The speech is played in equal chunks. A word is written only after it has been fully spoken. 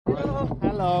Hello.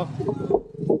 Hello.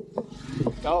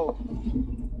 Go.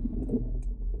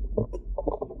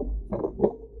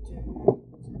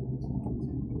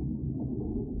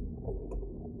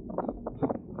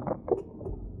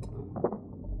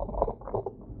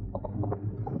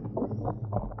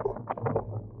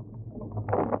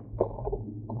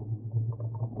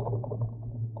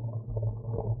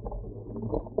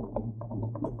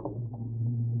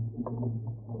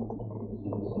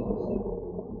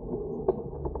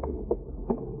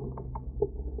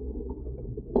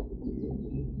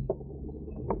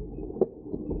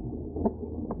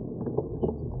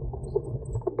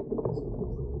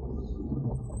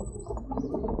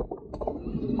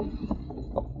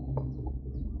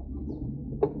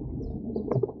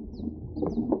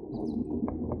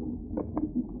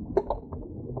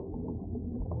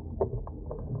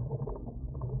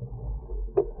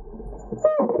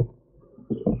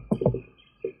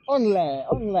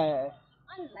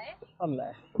 On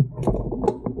there.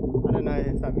 I don't know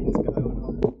if that means go or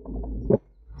not.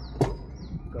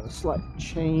 Got a slight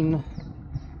chain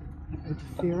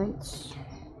interference.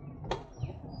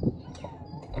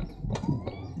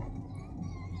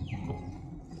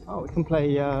 Oh, we can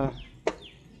play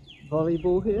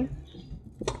volleyball here.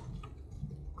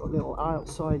 Got a little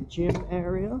outside gym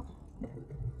area.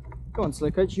 Go on, Slow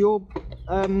Coach.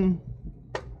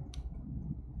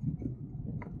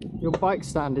 Your bike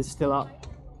stand is still up.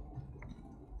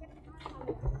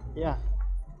 Yeah.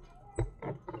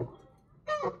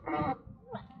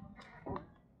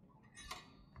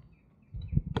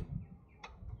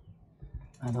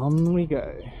 And on we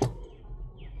go.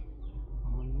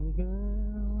 On we go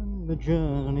on the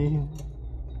journey.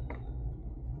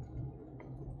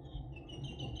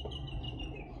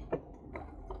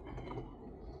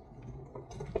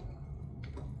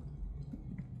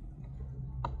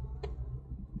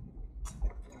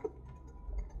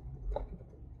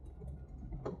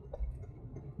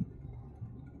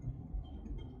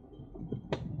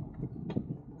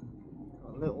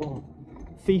 Got a little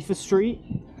FIFA Street.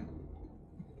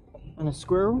 And a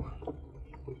squirrel.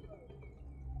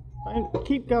 Don't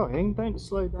keep going, don't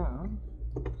slow down.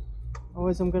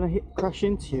 Otherwise I'm gonna crash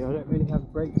into you. I don't really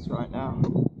have brakes right now.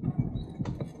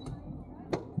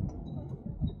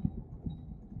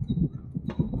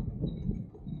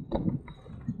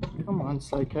 Come on,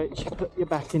 Slow Coach, put your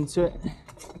back into it.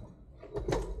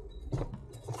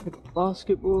 Good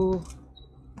basketball.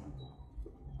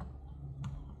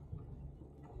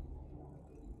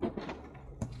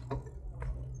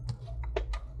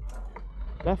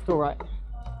 Left or right?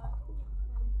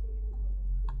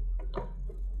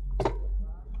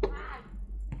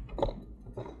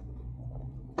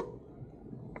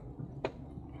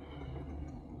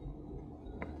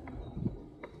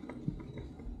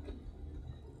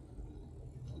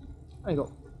 I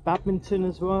got badminton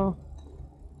as well.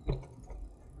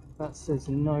 That says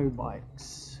no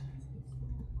bikes.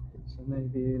 So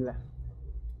maybe left.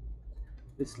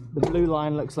 The blue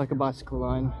line looks like a bicycle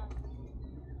line.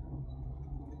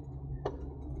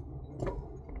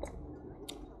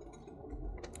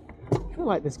 I feel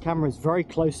like this camera is very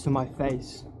close to my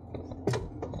face.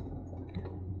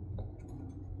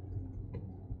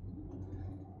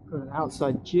 Got an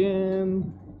outside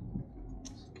gym,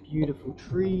 beautiful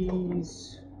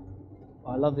trees.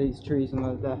 Oh, I love these trees on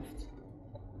the left.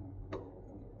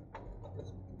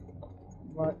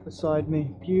 Right beside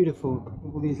me, beautiful.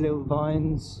 All these little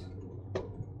vines.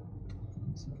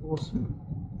 It's awesome.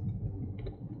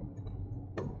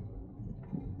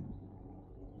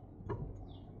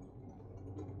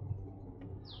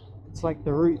 It's like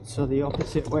the roots are the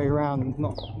opposite way around.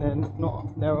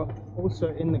 They're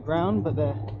also in the ground, but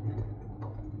they're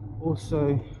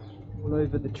also all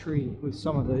over the tree with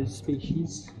some of those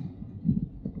species.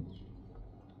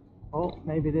 Oh,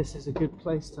 maybe this is a good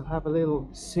place to have a little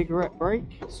cigarette break,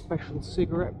 special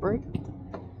cigarette break.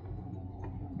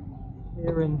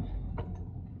 Here in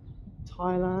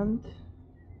Thailand.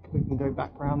 We can go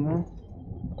back round there.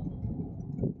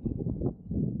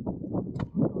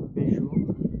 Got a visual.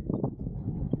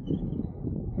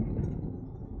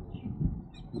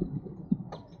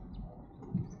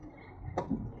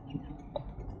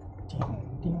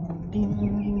 Ding,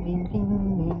 ding, ding, ding, ding,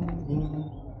 ding,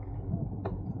 ding.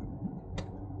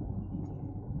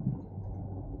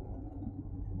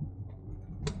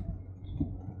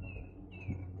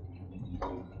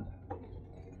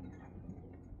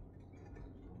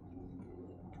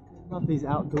 Love these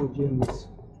outdoor gyms.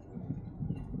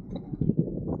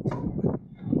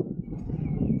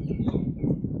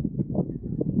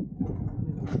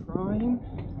 Little shrine.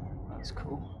 That's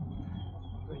cool.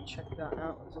 Go check that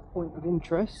out as a point of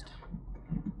interest.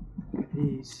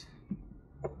 these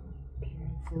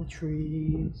beautiful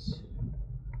trees.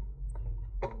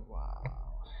 Wow.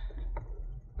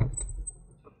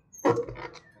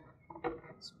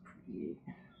 It's pretty.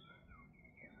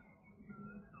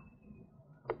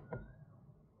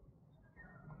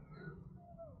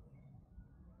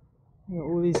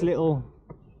 All these little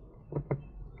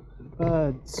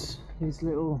birds, these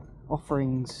little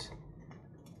offerings.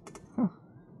 Huh.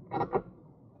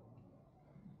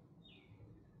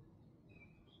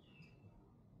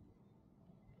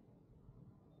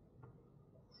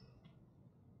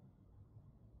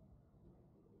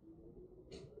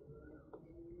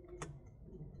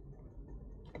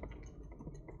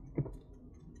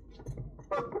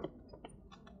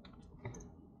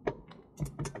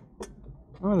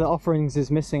 One of the offerings is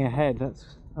missing a head. That's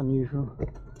unusual.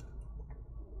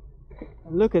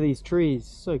 And look at these trees,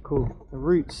 so cool. The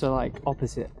roots are like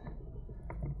opposite,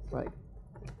 like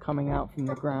coming out from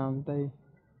the ground. They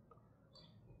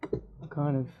are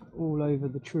kind of all over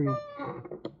the tree.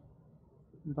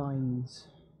 Vines.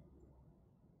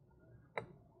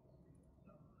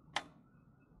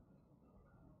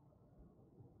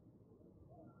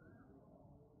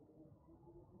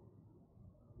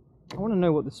 I want to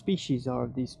know what the species are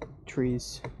of these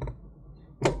trees.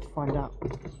 To find out.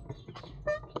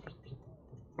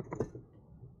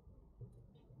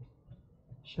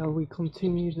 Shall we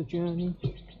continue the journey?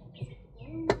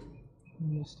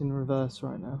 I'm just in reverse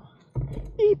right now.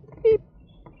 Beep, beep.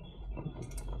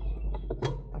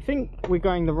 I think we're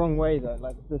going the wrong way though.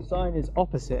 Like the sign is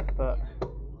opposite, but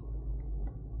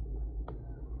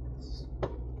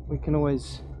we can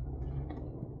always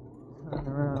turn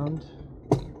around.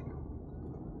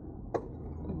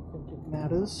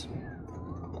 Matters.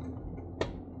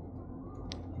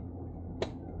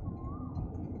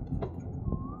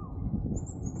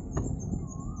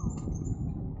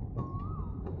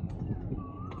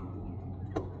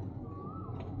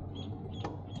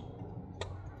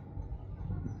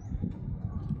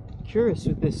 Curious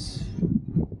with this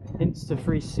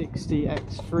Insta360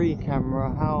 X3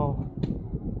 camera how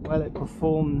well it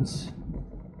performs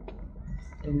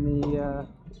in the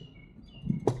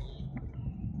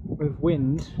with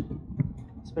wind,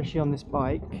 especially on this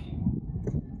bike.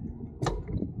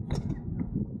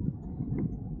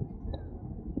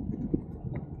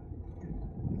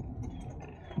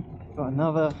 Got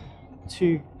another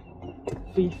 2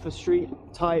 FIFA Street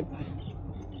type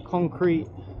concrete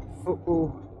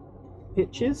football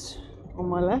pitches on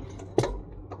my left.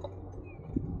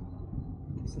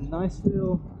 It's a nice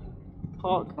little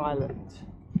park island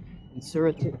in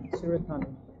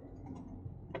Suratthani.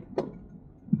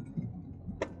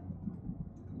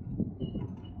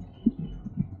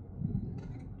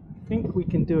 I think we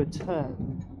can do a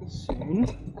turn soon.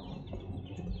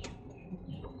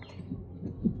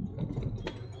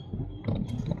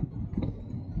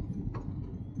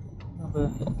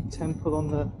 Another temple on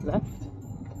the left.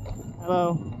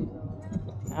 Hello.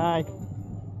 Hi.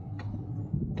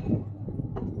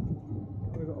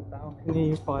 We've got a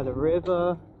balcony by the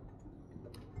river.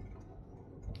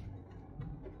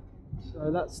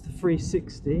 So that's the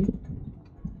 360.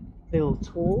 Little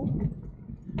tour.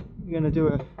 We're going to do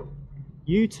a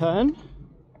U-turn,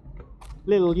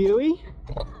 little U-ey.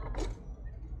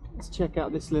 Let's check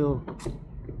out this little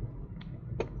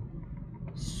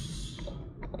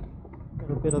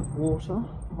bit of water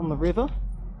on the river.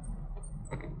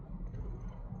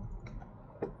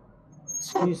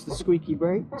 Excuse the squeaky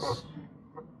brakes.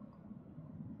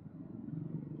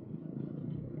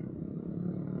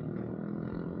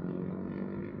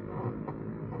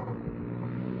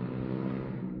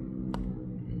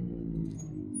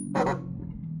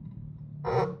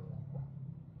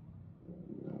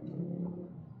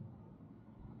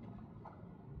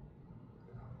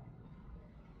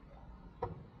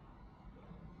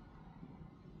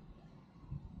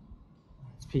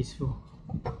 Peaceful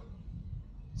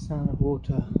sound of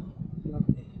water,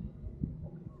 lovely.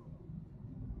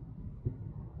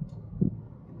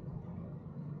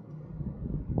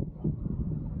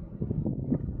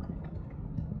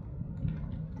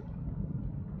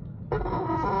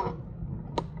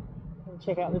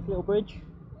 Check out this little bridge.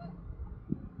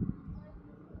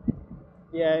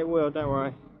 Yeah, it will, don't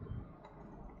worry.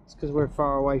 It's because we're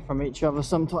far away from each other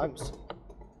sometimes.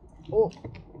 Oh,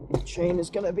 the chain is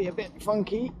going to be a bit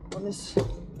funky on this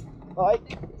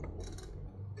bike.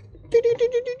 I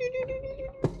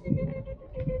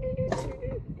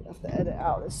have to edit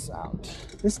out this sound.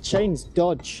 This chain's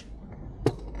dodge.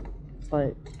 It's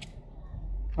like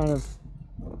kind of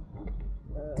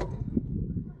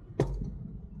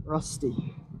rusty.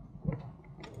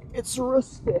 It's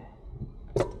rusty.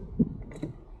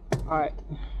 Alright.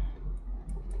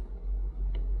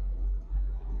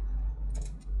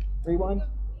 Rewind.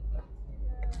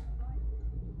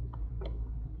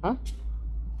 Huh?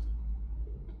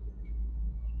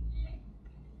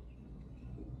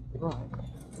 Right.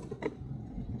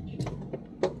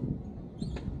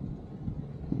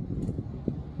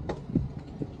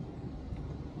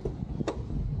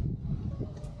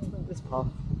 This path.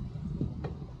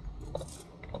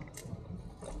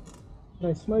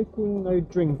 No smoking, no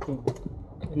drinking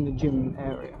in the gym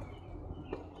area.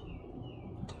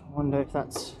 I wonder if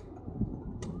that's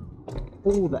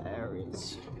all the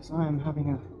areas, because I am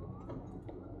having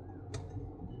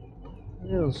a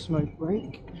little smoke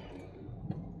break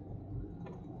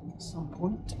at some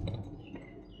point.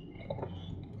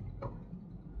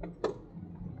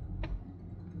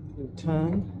 We'll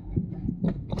turn,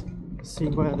 see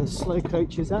where the slow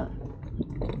coach is at.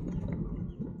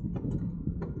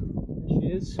 There she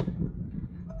is.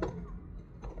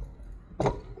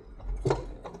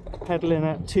 Pedaling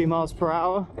at 2 miles per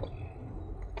hour.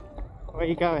 Where are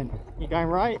you going? You going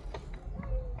right?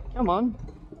 Come on.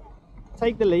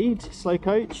 Take the lead, slow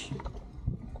coach.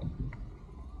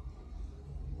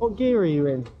 What gear are you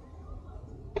in?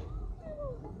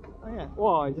 Oh yeah.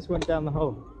 Whoa, I just went down the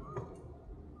hole.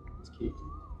 That's cute.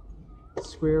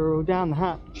 Squirrel down the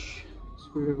hatch.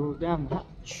 Squirrel down the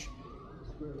hatch.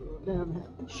 Squirrel down the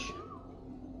hatch.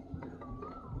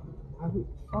 I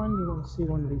finally want to see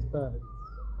one of these birds.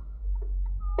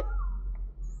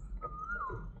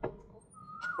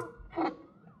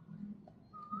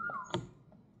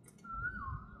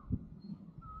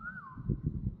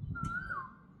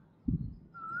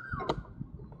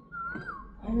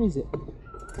 Where is it?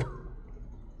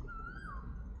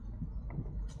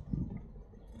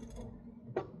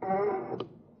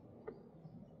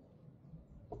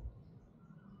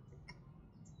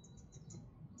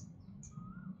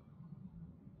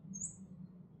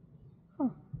 Huh.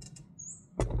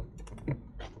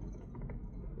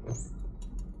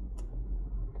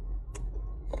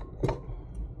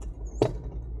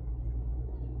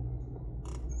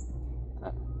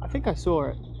 I think I saw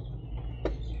it.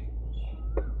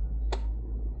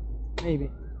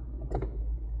 Maybe.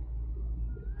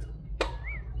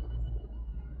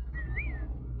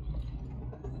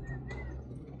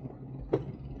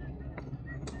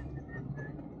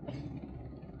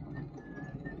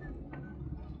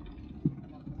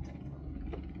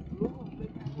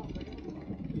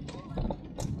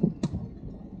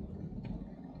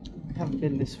 I haven't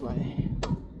been this way.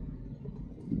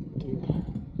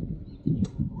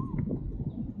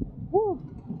 Woo!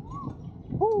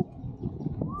 Woo!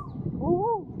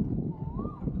 Woo!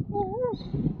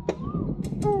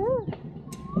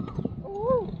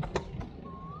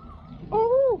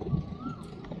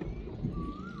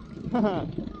 Haha.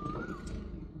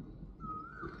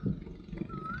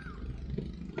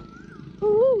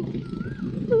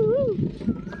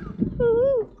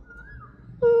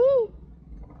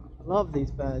 I love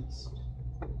these birds.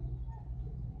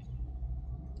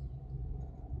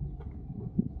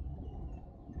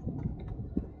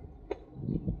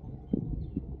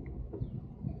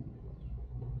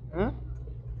 Huh?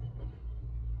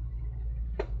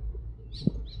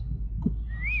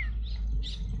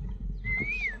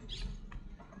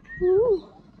 Woo.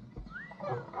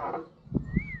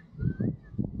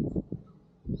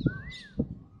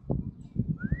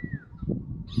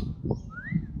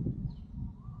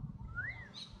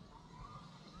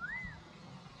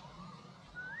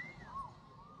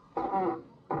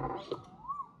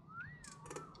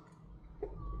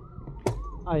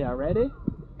 Are you ready?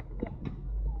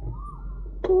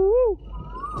 Woo!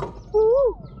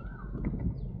 Woo!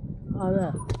 Oh,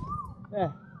 there.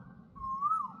 There.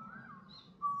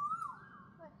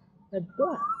 They're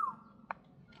black.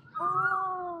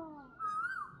 Oh.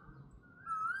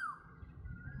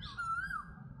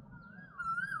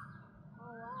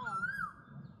 Oh wow.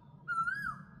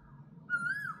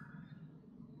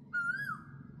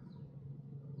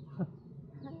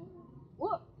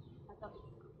 What? I thought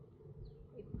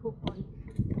it pooped on.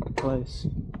 Close.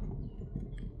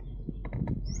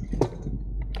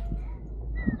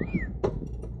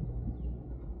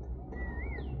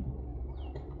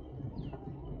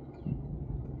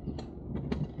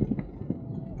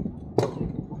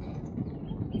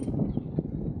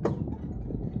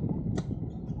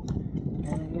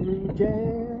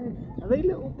 Are they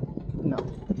little? No,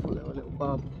 I thought they were little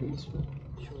barbecues.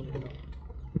 Surely not.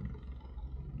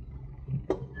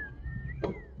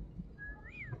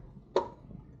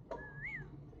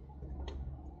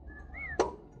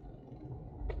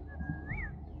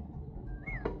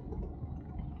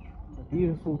 A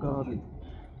beautiful garden.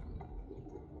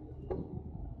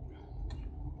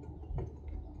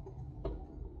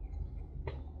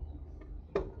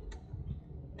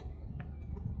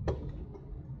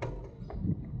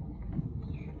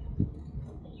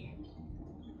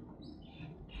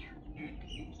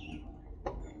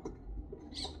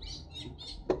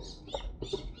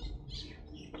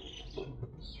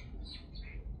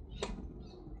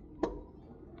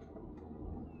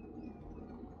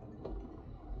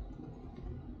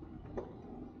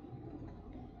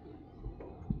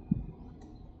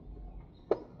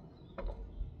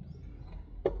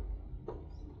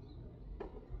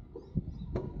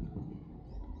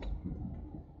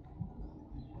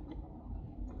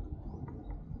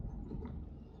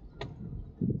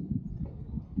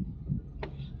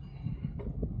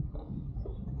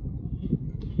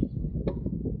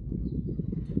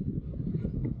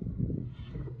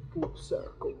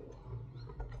 circle.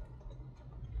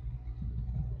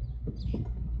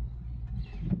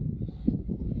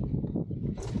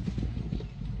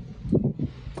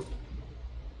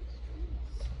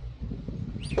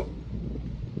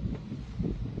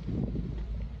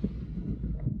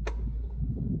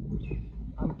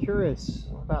 I'm curious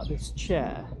about this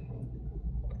chair.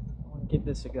 I want to give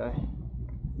this a go.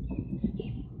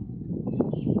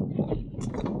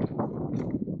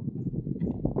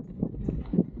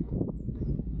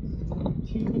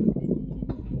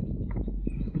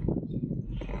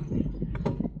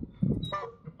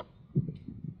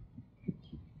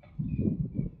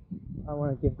 I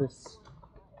want to give this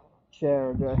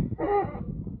chair a go.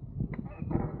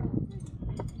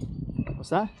 What's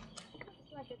that?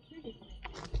 It's like a tree.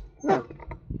 Yeah.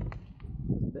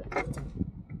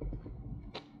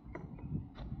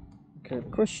 Okay,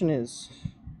 the question is,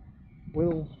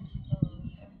 will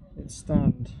it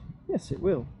stand? Yes, it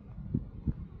will.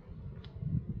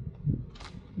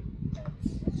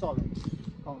 It's solid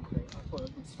concrete. I thought it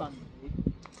would be spongy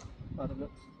by the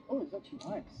looks. Oh, it's actually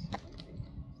nice.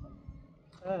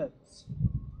 Curves.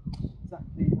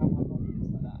 Exactly how my body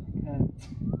is, like that. Curves.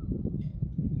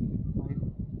 My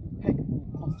impeccable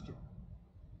posture.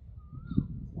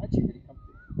 Actually really comfy.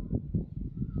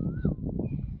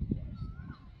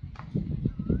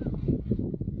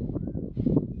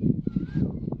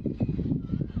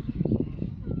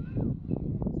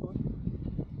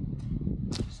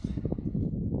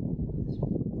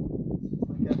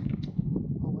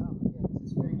 Oh wow, yeah, this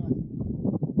is very nice.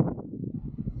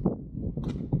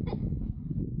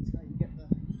 That's how you get the.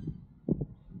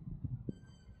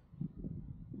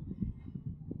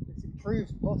 This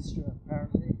improves posture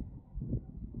apparently.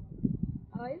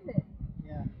 Oh, is it?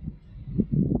 Yeah.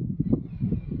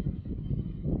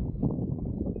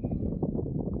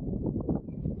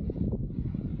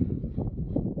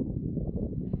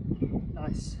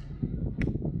 Nice.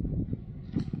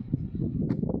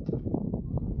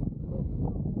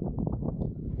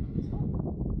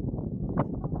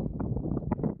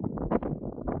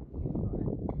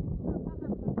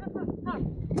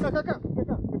 Go, go, go, go,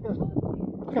 go, go, go.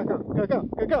 Go, go, go, go,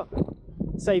 go, go.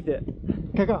 Saved it.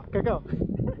 Go, go, go, go.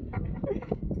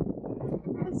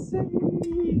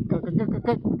 Saved. Go, go, go, go,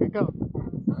 go, go, go.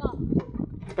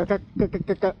 Go, go, go, go,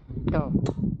 go, go, go.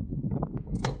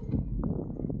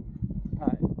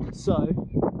 Alright, so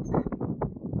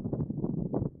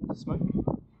smoke.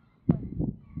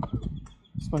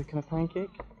 Smoking a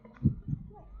pancake.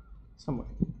 Somewhere.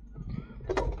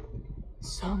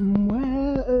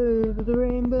 Somewhere over the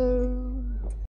rainbow.